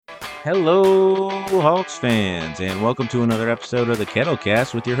Hello, Hawks fans, and welcome to another episode of the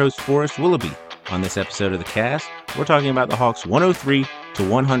Kettlecast with your host, Forrest Willoughby. On this episode of the cast, we're talking about the Hawks'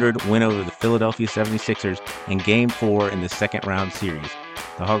 103-100 win over the Philadelphia 76ers in Game 4 in the second round series.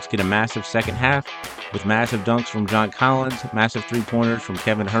 The Hawks get a massive second half with massive dunks from John Collins, massive three-pointers from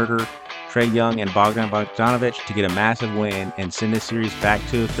Kevin Huerter, Trae Young, and Bogdan Bogdanovic to get a massive win and send this series back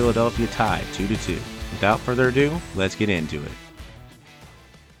to a Philadelphia tie 2-2. Without further ado, let's get into it.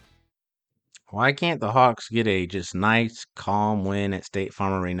 Why can't the Hawks get a just nice, calm win at State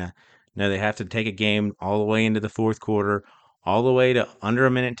Farm Arena? No, they have to take a game all the way into the fourth quarter, all the way to under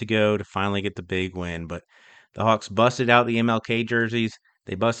a minute to go to finally get the big win. But the Hawks busted out the MLK jerseys.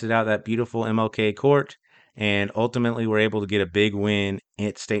 They busted out that beautiful MLK court and ultimately were able to get a big win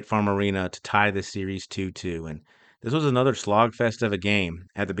at State Farm Arena to tie the series 2-2. And this was another slogfest of a game.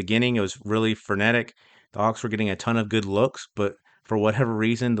 At the beginning, it was really frenetic. The Hawks were getting a ton of good looks, but for whatever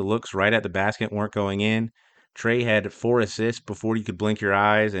reason, the looks right at the basket weren't going in. Trae had 4 assists before you could blink your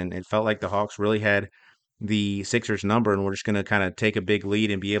eyes, and it felt like the Hawks really had the Sixers number and were just going to kind of take a big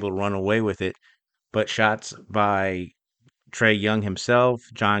lead and be able to run away with it. But shots by Trae Young himself,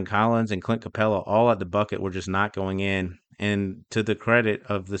 John Collins, and Clint Capella all at the bucket were just not going in. And to the credit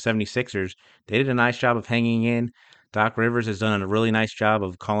of the 76ers, they did a nice job of hanging in. Doc Rivers has done a really nice job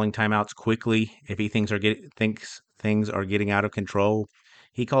of calling timeouts quickly if he thinks things are getting out of control.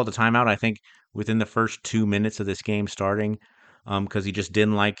 He called a timeout, I think, within the first 2 minutes of this game starting, because he just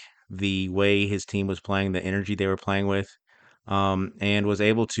didn't like the way his team was playing, the energy they were playing with, and was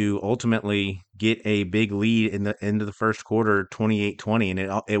able to ultimately get a big lead in the end of the first quarter, 28-20.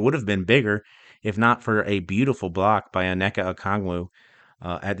 And it would have been bigger if not for a beautiful block by Aneka Okongwu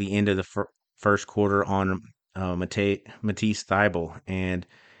at the end of the first quarter on Matisse Thybulle. And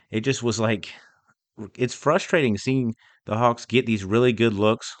it just was like, it's frustrating seeing the Hawks get these really good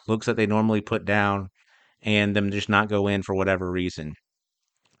looks that they normally put down, and them just not go in for whatever reason.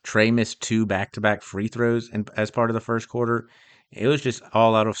 Trae missed two back-to-back free throws as part of the first quarter. It was just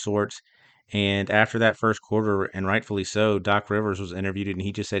all out of sorts. And after that first quarter, and rightfully so, Doc Rivers was interviewed and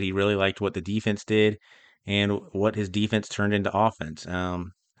he just said he really liked what the defense did and what his defense turned into offense.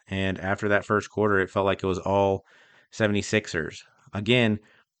 And after that first quarter, it felt like it was all 76ers. Again,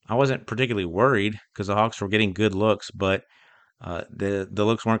 I wasn't particularly worried because the Hawks were getting good looks, but the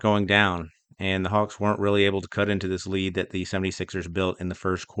looks weren't going down, and the Hawks weren't really able to cut into this lead that the 76ers built in the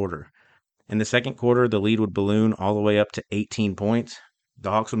first quarter. In the second quarter, the lead would balloon all the way up to 18 points.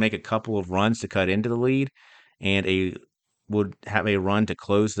 The Hawks would make a couple of runs to cut into the lead, and would have a run to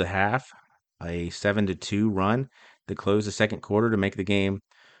close the half, a 7-2 run to close the second quarter to make the game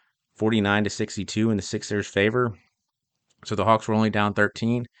 49-62 in the Sixers' favor. So the Hawks were only down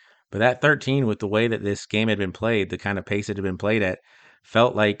 13. But that 13, with the way that this game had been played, the kind of pace it had been played at,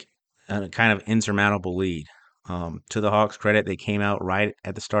 felt like a kind of insurmountable lead. To the Hawks' credit, they came out right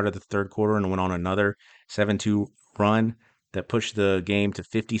at the start of the third quarter and went on another 7-2 run that pushed the game to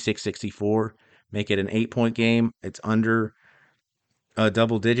 56-64, make it an 8-point game. It's under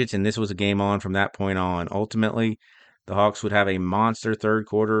double digits, and this was a game on from that point on. Ultimately, the Hawks would have a monster third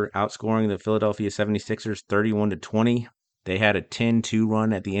quarter, outscoring the Philadelphia 76ers 31-20. They had a 10-2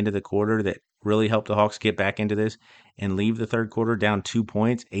 run at the end of the quarter that really helped the Hawks get back into this and leave the third quarter down 2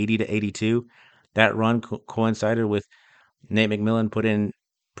 points, 80-82. That run coincided with Nate McMillan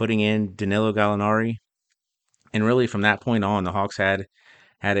putting in Danilo Gallinari. And really from that point on, the Hawks had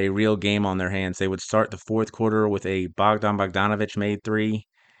a real game on their hands. They would start the fourth quarter with a Bogdan Bogdanovic made three,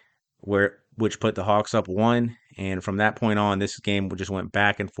 which put the Hawks up one. And from that point on, this game just went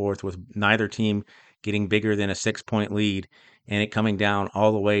back and forth with neither team getting bigger than a 6-point lead and it coming down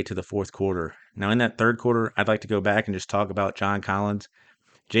all the way to the fourth quarter. Now, in that third quarter, I'd like to go back and just talk about John Collins.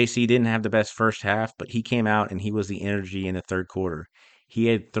 JC didn't have the best first half, but he came out and he was the energy in the third quarter. He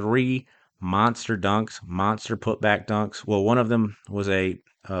had three monster dunks, monster putback dunks. Well, one of them was a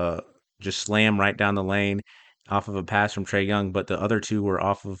just slam right down the lane off of a pass from Trae Young, but the other two were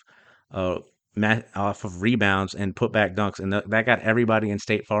uh, off of rebounds and putback dunks, and that got everybody in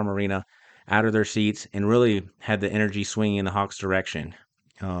State Farm Arena out of their seats and really had the energy swinging in the Hawks' direction.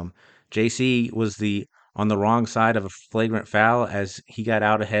 Um, JC was the on the wrong side of a flagrant foul as he got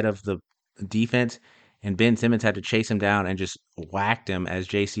out ahead of the defense, and Ben Simmons had to chase him down and just whacked him as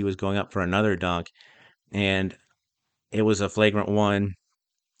JC was going up for another dunk. And it was a flagrant one.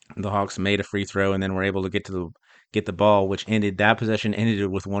 The Hawks made a free throw and then were able to get the ball, which ended that possession ended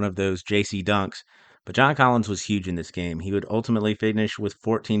with one of those JC dunks. But John Collins was huge in this game. He would ultimately finish with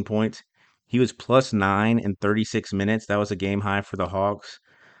 14 points. He was plus 9 in 36 minutes. That was a game high for the Hawks.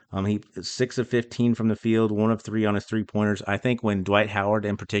 He 6 of 15 from the field, 1 of 3 on his 3-pointers. I think when Dwight Howard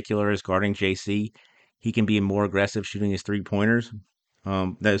in particular is guarding JC, he can be more aggressive shooting his 3-pointers.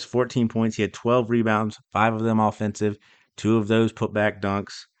 Those 14 points, he had 12 rebounds, 5 of them offensive, 2 of those put back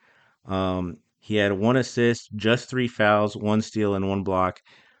dunks. He had 1 assist, just 3 fouls, 1 steal, and 1 block.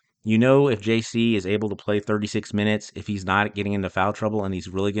 You know, if JC is able to play 36 minutes, if he's not getting into foul trouble and he's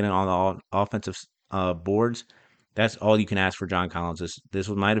really getting on the offensive boards, that's all you can ask for John Collins. This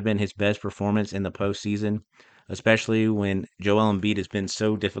might have been his best performance in the postseason, especially when Joel Embiid has been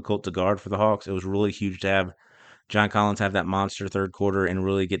so difficult to guard for the Hawks. It was really huge to have John Collins have that monster third quarter and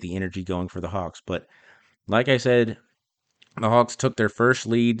really get the energy going for the Hawks. But like I said, the Hawks took their first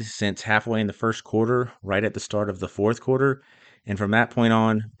lead since halfway in the first quarter, right at the start of the fourth quarter. And from that point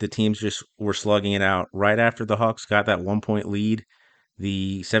on, the teams just were slugging it out. Right after the Hawks got that 1 point lead,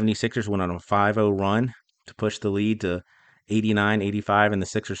 the 76ers went on a 5-0 run to push the lead to 89-85 in the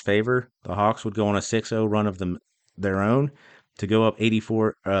Sixers' favor. The Hawks would go on a 6-0 run of their own to go up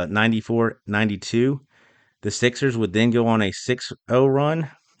 94-92. The Sixers would then go on a 6-0 run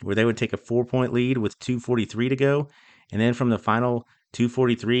where they would take a 4 point lead with 2:43 to go. And then from the final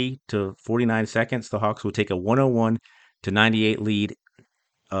 2:43 to 49 seconds, the Hawks would take a 101-98 lead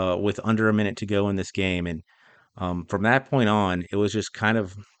with under a minute to go in this game. And from that point on, it was just kind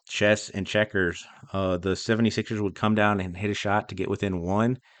of chess and checkers. The 76ers would come down and hit a shot to get within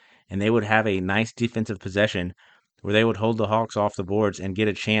one, and they would have a nice defensive possession where they would hold the Hawks off the boards and get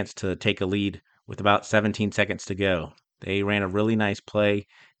a chance to take a lead with about 17 seconds to go. They ran a really nice play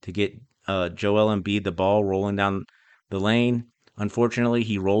to get Joel Embiid the ball rolling down the lane. Unfortunately,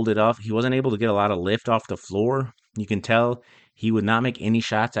 he rolled it off. He wasn't able to get a lot of lift off the floor. You can tell he would not make any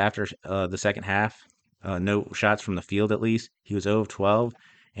shots after the second half. No shots from the field, at least. He was 0 of 12.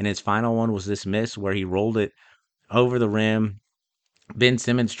 And his final one was this miss where he rolled it over the rim. Ben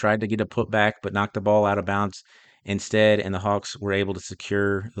Simmons tried to get a putback, but knocked the ball out of bounds instead, and the Hawks were able to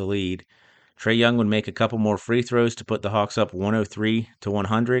secure the lead. Trae Young would make a couple more free throws to put the Hawks up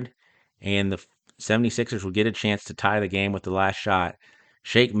 103-100, and the 76ers would get a chance to tie the game with the last shot.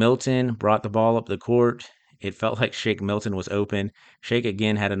 Shake Milton brought the ball up the court. It felt like Shake Milton was open. Shake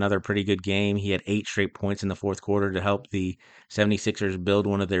again had another pretty good game. He had 8 straight points in the fourth quarter to help the 76ers build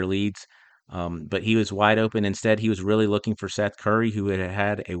one of their leads. But he was wide open. Instead, he was really looking for Seth Curry, who had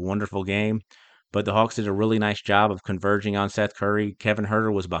had a wonderful game. But the Hawks did a really nice job of converging on Seth Curry. Kevin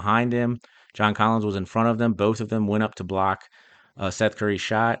Huerter was behind him. John Collins was in front of them. Both of them went up to block Seth Curry's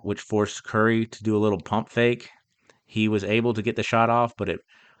shot, which forced Curry to do a little pump fake. He was able to get the shot off, but it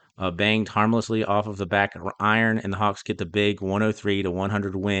banged harmlessly off of the back iron, and the Hawks get the big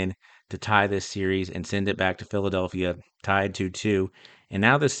 103-100 win to tie this series and send it back to Philadelphia, tied 2-2. And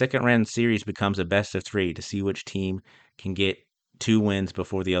now the second round series becomes a best of 3 to see which team can get 2 wins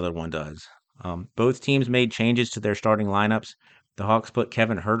before the other one does. Both teams made changes to their starting lineups. The Hawks put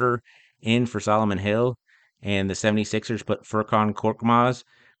Kevin Huerter in for Solomon Hill, and the 76ers put Furkan Korkmaz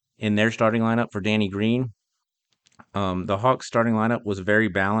in their starting lineup for Danny Green. The Hawks starting lineup was very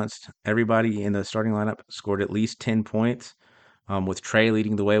balanced. Everybody in the starting lineup scored at least 10 points, with Trae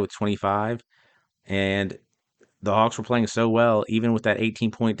leading the way with 25. And the Hawks were playing so well, even with that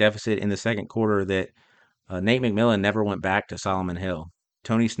 18-point deficit in the second quarter, that Nate McMillan never went back to Solomon Hill.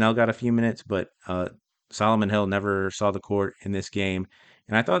 Tony Snell got a few minutes, but Solomon Hill never saw the court in this game.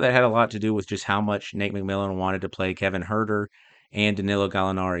 And I thought that had a lot to do with just how much Nate McMillan wanted to play Kevin Huerter and Danilo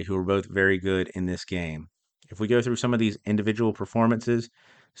Gallinari, who were both very good in this game. If we go through some of these individual performances,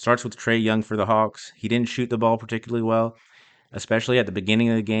 starts with Trae Young for the Hawks. He didn't shoot the ball particularly well, especially at the beginning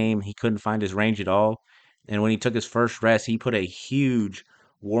of the game. He couldn't find his range at all. And when he took his first rest, he put a huge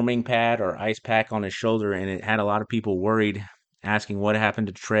warming pad or ice pack on his shoulder, and it had a lot of people worried, asking what happened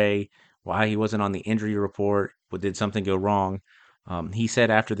to Trae, why he wasn't on the injury report, what did something go wrong. He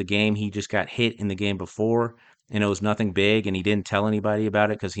said after the game he just got hit in the game before, and it was nothing big, and he didn't tell anybody about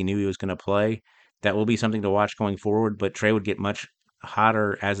it because he knew he was going to play. That will be something to watch going forward, but Trae would get much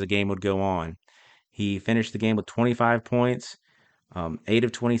hotter as the game would go on. He finished the game with 25 points, 8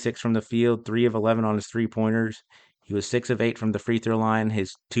 of 26 from the field, 3 of 11 on his 3-pointers. He was 6 of 8 from the free throw line,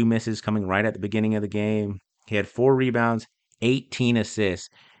 his 2 misses coming right at the beginning of the game. He had 4 rebounds, 18 assists.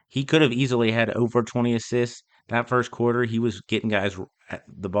 He could have easily had over 20 assists. That first quarter, he was getting guys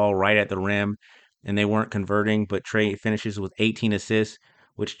the ball right at the rim, and they weren't converting, but Trae finishes with 18 assists,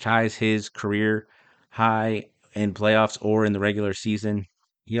 which ties his career high in playoffs or in the regular season.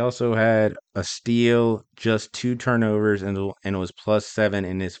 He also had a steal, just 2 turnovers, and was +7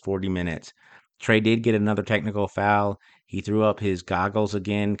 in his 40 minutes. Trey did get another technical foul. He threw up his goggles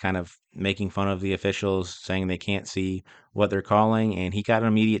again, kind of making fun of the officials, saying they can't see what they're calling, and he got an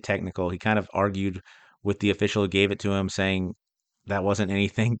immediate technical. He kind of argued with the official who gave it to him, saying that wasn't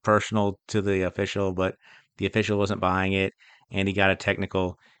anything personal to the official, but the official wasn't buying it, and he got a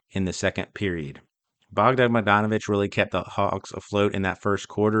technical in the second period. Bogdan Bogdanovic really kept the Hawks afloat in that first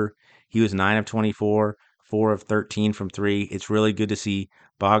quarter. He was 9 of 24, 4 of 13 from three. It's really good to see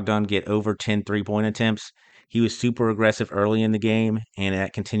Bogdan get over 10 3-point attempts. He was super aggressive early in the game, and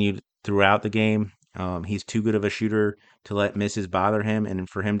that continued throughout the game. He's too good of a shooter to let misses bother him, and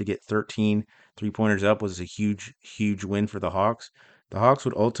for him to get 13 3-pointers up was a huge, huge win for the Hawks. The Hawks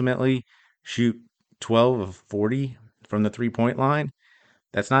would ultimately shoot 12 of 40 from the 3-point line.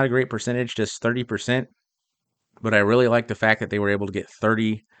 That's not a great percentage, just 30%, but I really like the fact that they were able to get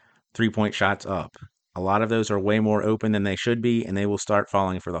 30 3-point shots up. A lot of those are way more open than they should be, and they will start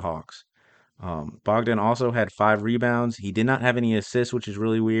falling for the Hawks. Bogdan also had 5 rebounds. He did not have any assists, which is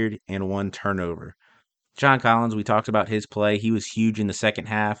really weird, and 1 turnover. John Collins, we talked about his play. He was huge in the second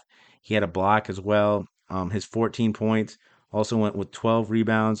half. He had a block as well. His 14 points also went with 12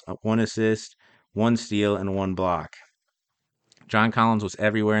 rebounds, 1 assist, 1 steal, and 1 block. John Collins was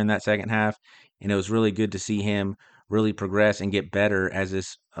everywhere in that second half, and it was really good to see him really progress and get better as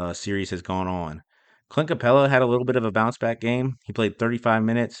this series has gone on. Clint Capella had a little bit of a bounce back game. He played 35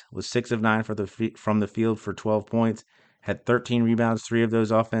 minutes, was 6 of 9 from the field for 12 points, had 13 rebounds, 3 of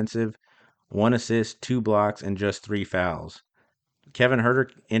those offensive, 1 assist, 2 blocks, and just 3 fouls. Kevin Huerter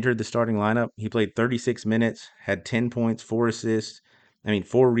entered the starting lineup. He played 36 minutes, had 10 points, 4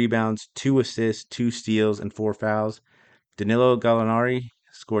 rebounds, 2 assists, 2 steals, and 4 fouls. Danilo Gallinari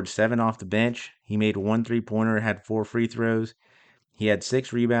scored 7 off the bench. He made 1 3-pointer, had 4 free throws. He had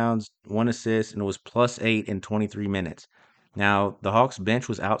 6 rebounds, 1 assist, and was +8 in 23 minutes. Now, the Hawks bench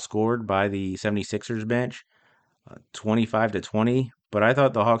was outscored by the 76ers bench, 25-20, but I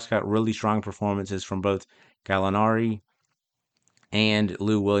thought the Hawks got really strong performances from both Gallinari and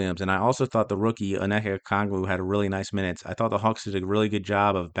Lou Williams. And I also thought the rookie, Onyeka Okongwu, had a really nice minutes. I thought the Hawks did a really good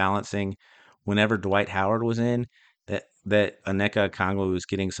job of balancing whenever Dwight Howard was in, that Onyeka Okongwu was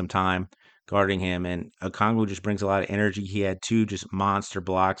getting some time guarding him. And Okongwu just brings a lot of energy. He had 2 just monster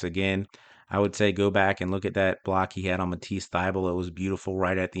blocks again. I would say go back and look at that block he had on Matisse Thybulle. It was beautiful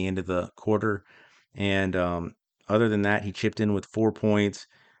right at the end of the quarter. And other than that, he chipped in with 4 points,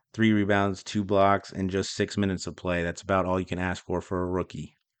 3 rebounds, 2 blocks, and just 6 minutes of play. That's about all you can ask for a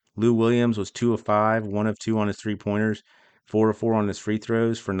rookie. Lou Williams was 2 of 5, 1 of 2 on his 3-pointers, 4 of 4 on his free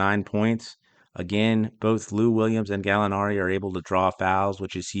throws for 9 points. Again, both Lou Williams and Gallinari are able to draw fouls,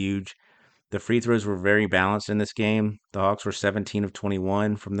 which is huge. The free throws were very balanced in this game. The Hawks were 17 of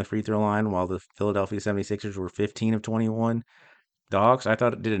 21 from the free throw line, while the Philadelphia 76ers were 15 of 21. The Hawks, I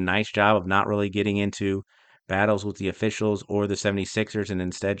thought, did a nice job of not really getting into battles with the officials or the 76ers and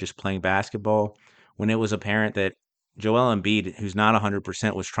instead just playing basketball when it was apparent that Joel Embiid, who's not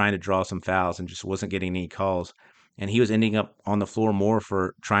 100%, was trying to draw some fouls and just wasn't getting any calls. And he was ending up on the floor more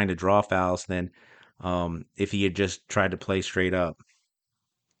for trying to draw fouls than if he had just tried to play straight up.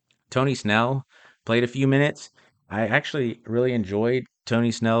 Tony Snell played a few minutes. I actually really enjoyed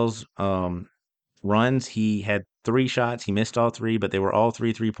Tony Snell's runs. He had 3 shots. He missed all 3, but they were all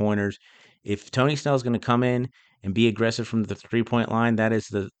 3-pointers. If Tony Snell's going to come in and be aggressive from the 3-point line, that is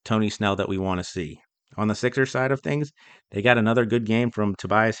the Tony Snell that we want to see. On the Sixers side of things, they got another good game from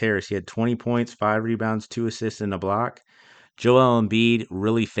Tobias Harris. He had 20 points, 5 rebounds, 2 assists, and a block. Joel Embiid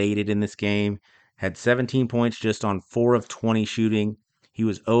really faded in this game, had 17 points just on 4 of 20 shooting. He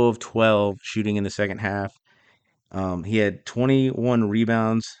was 0 of 12 shooting in the second half. He had 21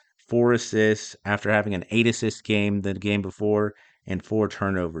 rebounds, 4 assists after having an 8-assist game the game before, and 4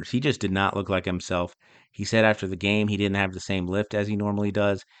 turnovers. He just did not look like himself. He said after the game he didn't have the same lift as he normally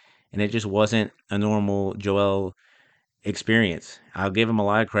does, and it just wasn't a normal Joel experience. I'll give him a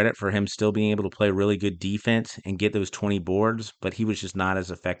lot of credit for him still being able to play really good defense and get those 20 boards, but he was just not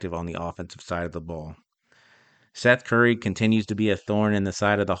as effective on the offensive side of the ball. Seth Curry continues to be a thorn in the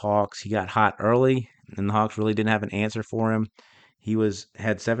side of the Hawks. He got hot early, and the Hawks really didn't have an answer for him. He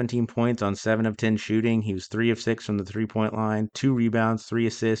had 17 points on 7 of 10 shooting. He was 3 of 6 from the 3-point line, 2 rebounds, 3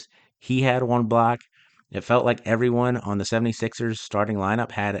 assists. He had 1 block. It felt like everyone on the 76ers starting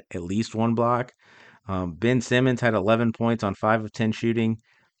lineup had at least 1 block. Ben Simmons had 11 points on 5 of 10 shooting.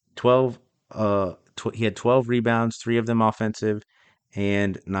 12 he had 12 rebounds, 3 of them offensive,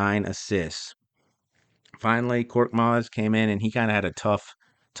 and 9 assists. Finally, Korkmaz came in and he kind of had a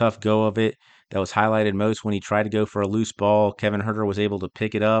tough go of it. That was highlighted most when he tried to go for a loose ball. Kevin Huerter was able to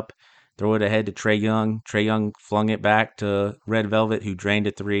pick it up, throw it ahead to Trae Young. Trae Young flung it back to Red Velvet, who drained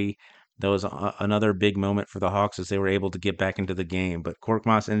a 3. that was another big moment for the Hawks as they were able to get back into the game. But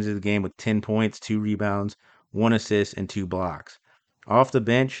Korkmaz ended the game with 10 points, 2 rebounds, 1 assist, and 2 blocks. Off the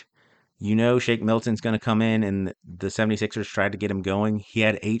bench, Shake Milton's going to come in, and the 76ers tried to get him going. He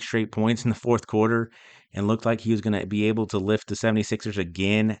had 8 straight points in the fourth quarter and looked like he was going to be able to lift the 76ers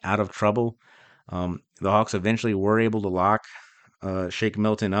again out of trouble. The Hawks eventually were able to lock Shake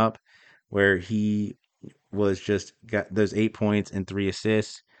Milton up, where he was just got those 8 points and 3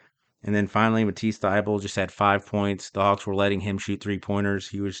 assists. And then finally, Matisse Thybulle just had 5 points. The Hawks were letting him shoot 3-pointers.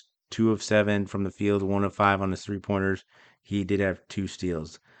 He was 2 of 7 from the field, 1 of 5 on his 3-pointers. He did have 2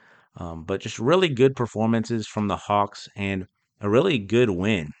 steals. But just really good performances from the Hawks and a really good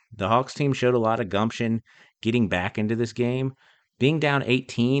win. The Hawks team showed a lot of gumption getting back into this game. Being down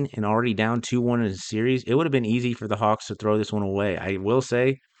 18 and already down 2-1 in the series, it would have been easy for the Hawks to throw this one away. I will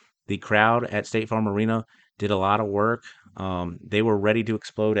say the crowd at State Farm Arena did a lot of work. They were ready to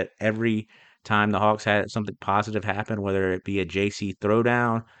explode at every time the Hawks had something positive happen, whether it be a JC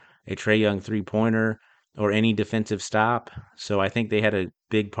throwdown, a Trae Young 3-pointer, or any defensive stop. So I think they had a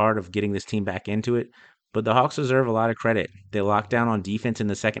big part of getting this team back into it. But the Hawks deserve a lot of credit. They locked down on defense in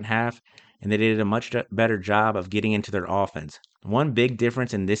the second half, and they did a much better job of getting into their offense. One big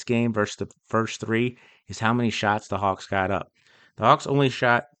difference in this game versus the first 3 is how many shots the Hawks got up. The Hawks only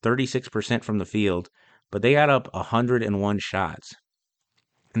shot 36% from the field, but they got up 101 shots.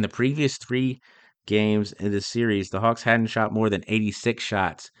 In the previous 3 games in this series, the Hawks hadn't shot more than 86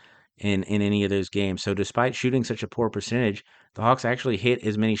 shots in any of those games. So despite shooting such a poor percentage, the Hawks actually hit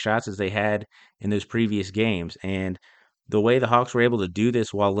as many shots as they had in those previous games. And the way the Hawks were able to do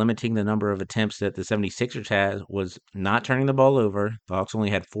this while limiting the number of attempts that the 76ers had was not turning the ball over. The Hawks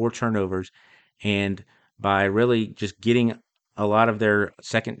only had 4 turnovers. And by really just getting a lot of their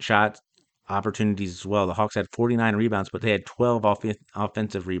second shot opportunities as well, the Hawks had 49 rebounds, but they had 12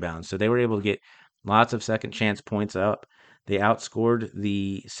 offensive rebounds. So they were able to get lots of second chance points up. They outscored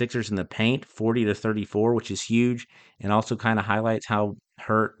the Sixers in the paint 40-34, which is huge, and also kind of highlights how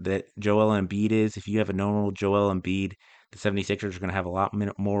hurt that Joel Embiid is. If you have a normal Joel Embiid, the 76ers are going to have a lot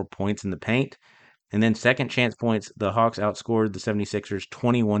more points in the paint. And then second chance points, the Hawks outscored the 76ers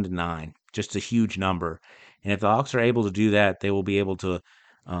 21-9, just a huge number. And if the Hawks are able to do that, they will be able to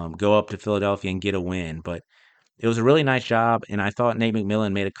go up to Philadelphia and get a win. But it was a really nice job, and I thought Nate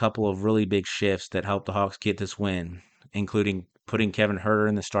McMillan made a couple of really big shifts that helped the Hawks get this win, including putting Kevin Huerter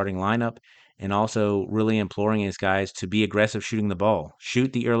in the starting lineup and also really imploring his guys to be aggressive shooting the ball.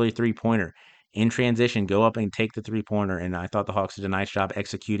 Shoot the early 3-pointer. In transition, go up and take the 3-pointer, and I thought the Hawks did a nice job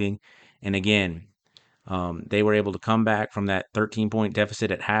executing. And again, they were able to come back from that 13-point deficit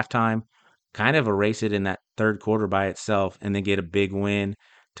at halftime, kind of erase it in that third quarter by itself, and then get a big win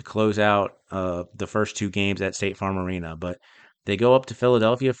to close out the first 2 games at State Farm Arena. But they go up to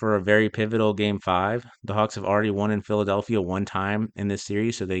Philadelphia for a very pivotal Game 5. The Hawks have already won in Philadelphia 1 time in this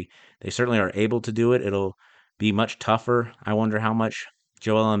series, so they certainly are able to do it. It'll be much tougher. I wonder how much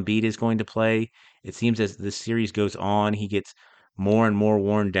Joel Embiid is going to play. It seems as this series goes on, he gets more and more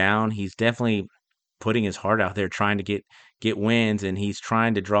worn down. He's definitely putting his heart out there trying to get wins, and he's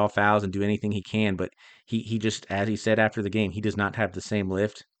trying to draw fouls and do anything he can, but he just, as he said after the game, he does not have the same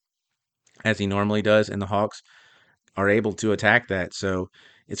lift as he normally does, and the Hawks are able to attack that. So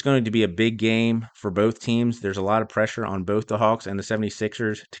it's going to be a big game for both teams. There's a lot of pressure on both the Hawks and the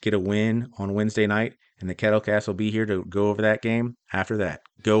 76ers to get a win on Wednesday night, and the Kettlecast will be here to go over that game after that.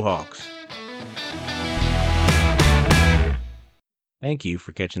 Go Hawks. Thank you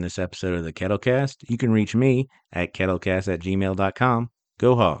for catching this episode of the Kettlecast. You can reach me at kettlecast@gmail.com.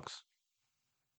 Go Hawks.